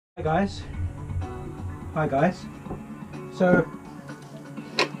Hi guys. So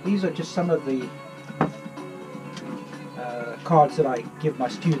these are just some of the cards that I give my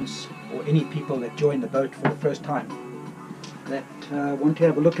students or any people that join the boat for the first time that want to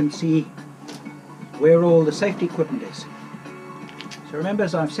have a look and see where all the safety equipment is. So remember,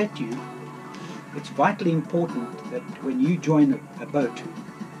 as I've said to you, it's vitally important that when you join a boat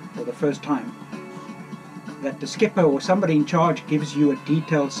for the first time, that the skipper or somebody in charge gives you a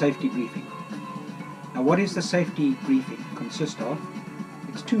detailed safety briefing. Now, what is the safety briefing consist of?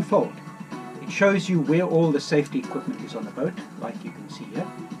 It's twofold. It shows you where all the safety equipment is on the boat, like you can see here.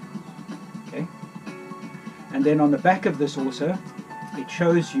 Okay. And then on the back of this also, it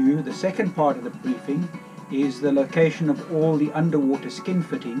shows you the second part of the briefing is the location of all the underwater skin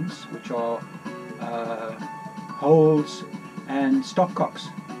fittings, which are holes and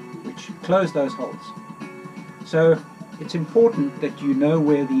stopcocks, which close those holes. So it's important that you know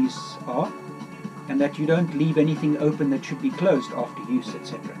where these are and that you don't leave anything open that should be closed after use,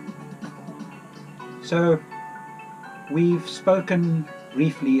 etc. So we've spoken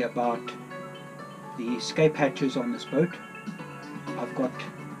briefly about the escape hatches on this boat. I've got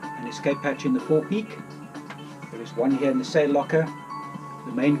an escape hatch in the forepeak. There is one here in the sail locker,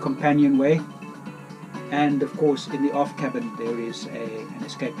 the main companionway, and of course in the aft cabin there is an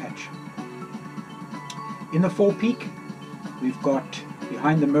escape hatch. In the forepeak, we've got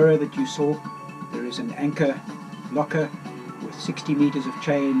behind the mirror that you saw, there is an anchor locker with 60 meters of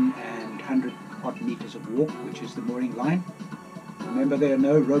chain and 100 odd meters of warp, which is the mooring line. Remember, there are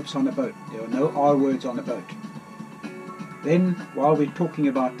no ropes on a boat. There are no R words on a boat. Then, while we're talking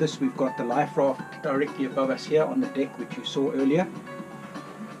about this, we've got the life raft directly above us here on the deck, which you saw earlier.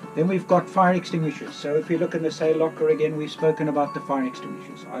 Then we've got fire extinguishers. So if you look in the sail locker again, we've spoken about the fire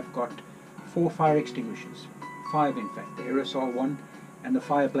extinguishers. I've got 4 fire extinguishers, 5 in fact, the aerosol one and the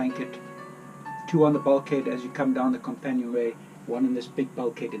fire blanket, 2 on the bulkhead as you come down the companionway, 1 in this big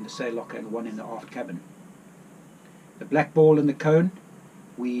bulkhead in the sail locker and 1 in the aft cabin. The black ball and the cone,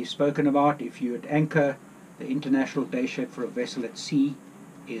 we've spoken about. If you're at anchor, the international day shed for a vessel at sea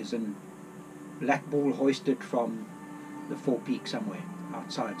is a black ball hoisted from the forepeak somewhere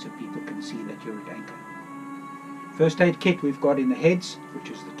outside so people can see that you're at anchor. First aid kit we've got in the heads, which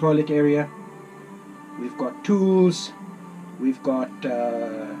is the toilet area. We've got tools, we've got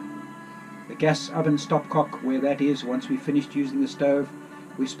the gas oven stopcock, where that is once we've finished using the stove.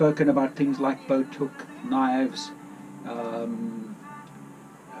 We've spoken about things like boat hook, knives,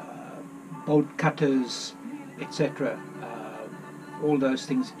 bolt cutters, etc. All those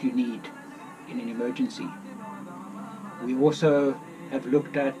things that you need in an emergency. We also have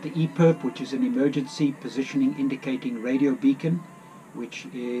looked at the EPIRB, which is an emergency positioning indicating radio beacon, which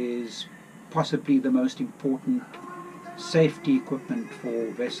is possibly the most important safety equipment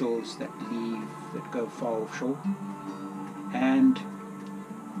for vessels that go far offshore. And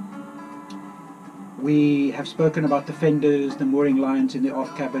we have spoken about the fenders, the mooring lines in the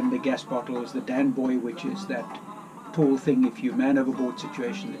aft cabin, the gas bottles, the Dan buoy, which is that tall thing if you man overboard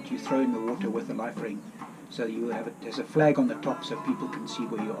situation that you throw in the water with a life ring. So you have there's a flag on the top so people can see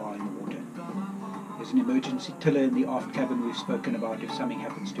where you are in the water. There's an emergency tiller in the aft cabin we've spoken about if something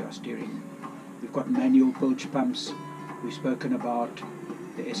happens to our steering. We've got manual bilge pumps. We've spoken about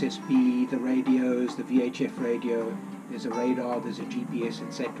the SSB, the radios, the VHF radio. There's a radar, there's a GPS,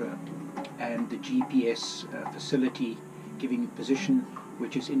 etc. And the GPS facility giving position,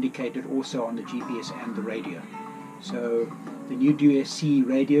 which is indicated also on the GPS and the radio. So the new DSC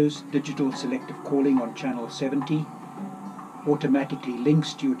radios, digital selective calling on channel 70, automatically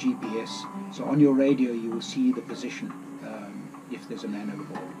links to your GPS. So on your radio you will see the position if there's a man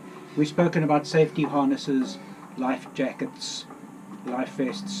overboard. We've spoken about safety harnesses, life jackets, life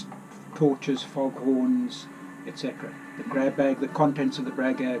vests, torches, foghorns, etc. The grab bag, the contents of the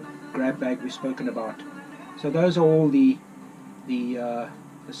grab bag we've spoken about. So those are all the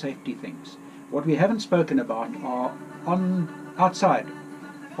safety things. What we haven't spoken about are outside,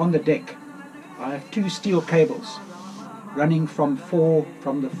 on the deck. I have 2 steel cables running from the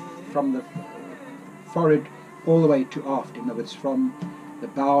forward all the way to aft, in other words from the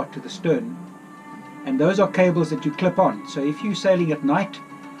bow to the stern. And those are cables that you clip on. So if you're sailing at night,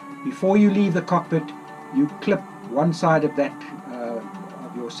 before you leave the cockpit, you clip one side of that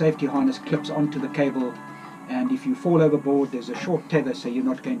of your safety harness clips onto the cable, and if you fall overboard there's a short tether so you're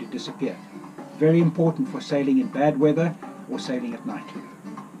not going to disappear. Very important for sailing in bad weather or sailing at night.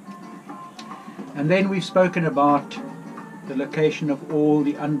 And then we've spoken about the location of all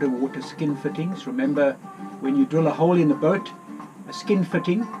the underwater skin fittings. Remember, when you drill a hole in the boat, a skin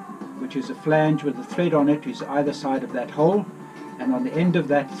fitting, which is a flange with a thread on it, is either side of that hole, and on the end of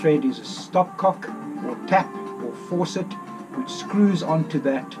that thread is a stopcock or tap or faucet which screws onto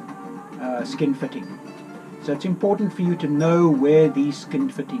that skin fitting. So it's important for you to know where these skin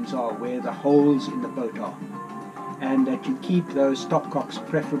fittings are, where the holes in the boat are, and that you keep those stopcocks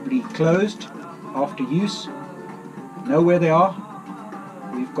preferably closed after use. Know where they are.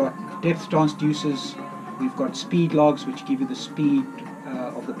 We've got depth transducers, we've got speed logs which give you the speed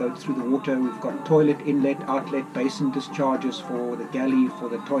of the boat through the water, we've got toilet inlet, outlet, basin discharges for the galley, for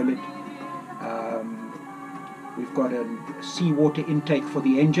the toilet, we've got a seawater intake for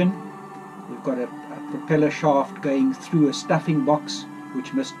the engine, we've got a propeller shaft going through a stuffing box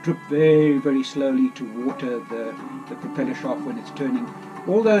which must drip very, very slowly to water the propeller shaft when it's turning.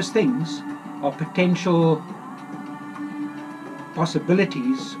 All those things are potential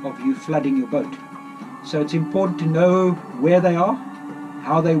possibilities of you flooding your boat. So it's important to know where they are,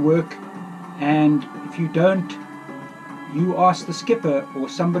 how they work, and if you don't, you ask the skipper or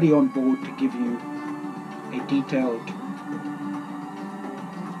somebody on board to give you a detailed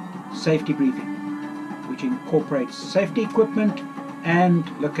safety briefing which incorporates safety equipment and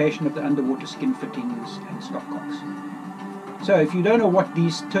location of the underwater skin fittings and stopcocks. So if you don't know what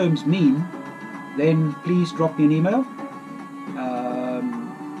these terms mean, then please drop me an email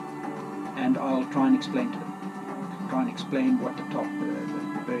and I'll try and explain to them. Try and explain what the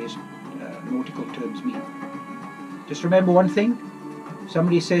various nautical terms mean. Just remember one thing, if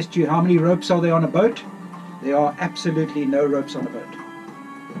somebody says to you, how many ropes are there on a boat? There are absolutely no ropes on a boat.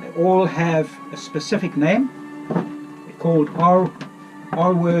 They all have a specific name. They're called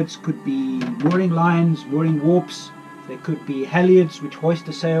R words. Could be mooring lines, mooring warps, there could be halyards which hoist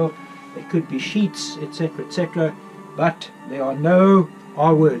a sail, there could be sheets, etc., etc., but there are no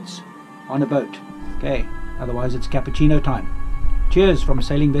R words on a boat. Okay, otherwise it's cappuccino time. Cheers from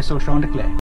Sailing Vessel Chantecler.